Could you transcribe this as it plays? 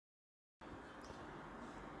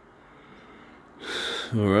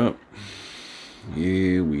Alright,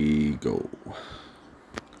 here we go.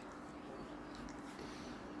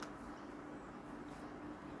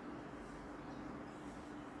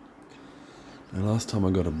 Now last time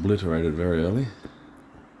I got obliterated very early.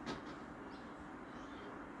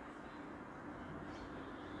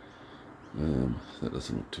 That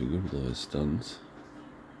doesn't look too good with all those stuns.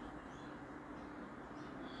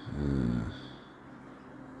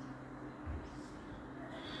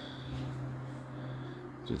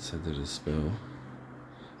 Did say that a spell.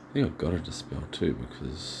 I think I got a dispel too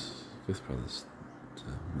because Fifth Brothers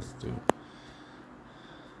let's do it.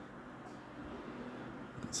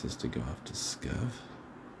 It says to go after Scav.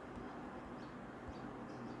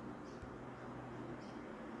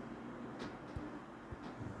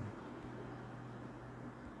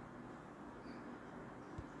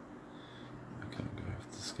 I can't go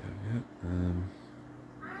after Scav yet.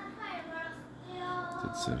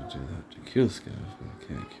 Did say to do that to kill Scav, but I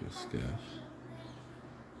can't kill Scav.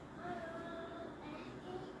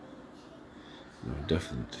 No,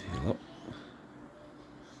 definitely to heal up.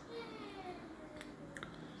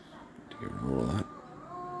 To get rid of all that.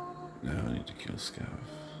 Now I need to kill Scav.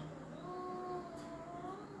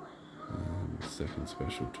 Second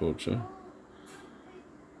special torture.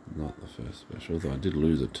 Not the first special, though I did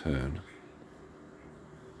lose a turn.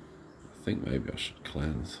 I think maybe I should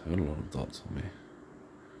cleanse. I had a lot of dots on me.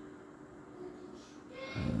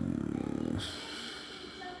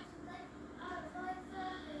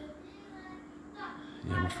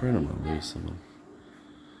 Yeah, I'm afraid I'm going to lose someone.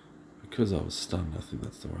 Because I was stunned, I think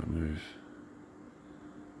that's the right move.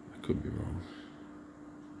 I could be wrong.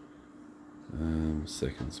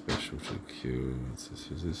 Second special to kill. What's this?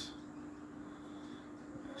 Who's this?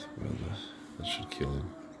 Well, that should kill him.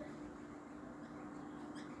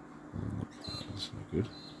 That's not good.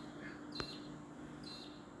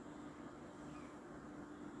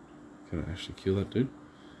 Can I actually kill that dude?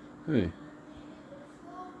 Hey.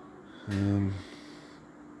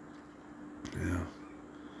 Yeah.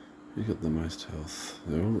 Who got the most health?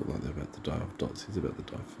 They all look like they're about to die of dots. He's about to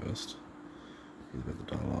die first. He's about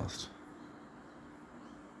to die last.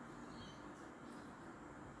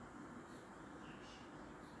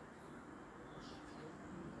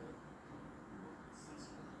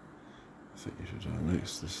 I think you should die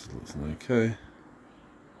next. This looks okay.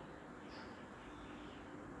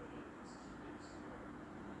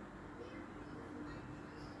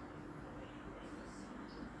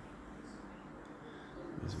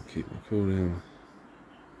 As we keep my cooldown.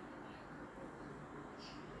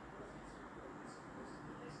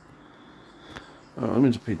 Alright, I'm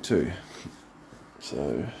into P2.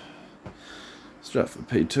 So strat for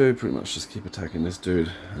P2, pretty much just keep attacking this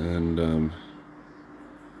dude and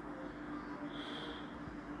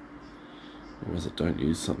what was it? Don't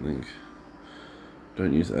use something.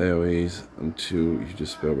 Don't use AoEs until you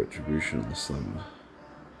dispel retribution on the sun.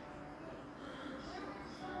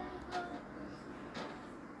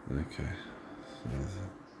 Okay, so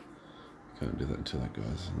can't do that until that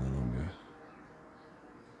guy's no longer.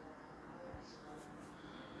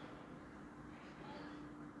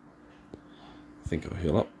 I think I'll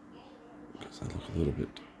heal up because I look a little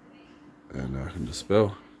bit, and now I can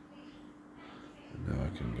dispel. And now I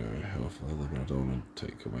can go health leather, but I don't want to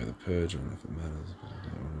take away the purge. I don't know if it matters, but I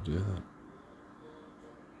don't want to do that.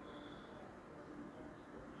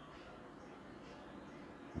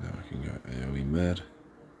 Now I can go AoE mad.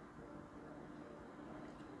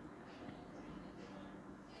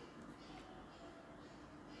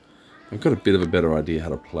 I've got a bit of a better idea how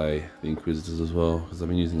to play the Inquisitors as well, because I've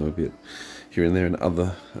been using them a bit here and there in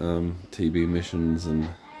other TB missions, and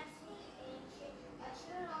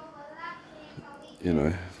you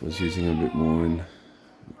know, was using them a bit more in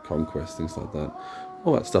Conquest, things like that.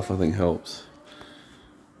 All that stuff I think helps.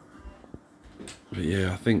 But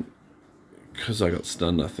yeah, I think because I got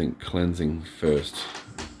stunned, I think cleansing first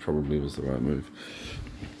probably was the right move.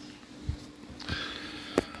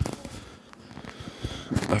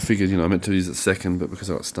 I figured, you know, I meant to use it second, but because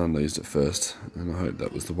I got stunned, I used it first, and I hope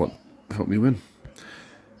that was the what helped me win.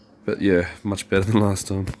 But yeah, much better than last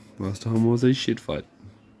time. Last time was a shit fight.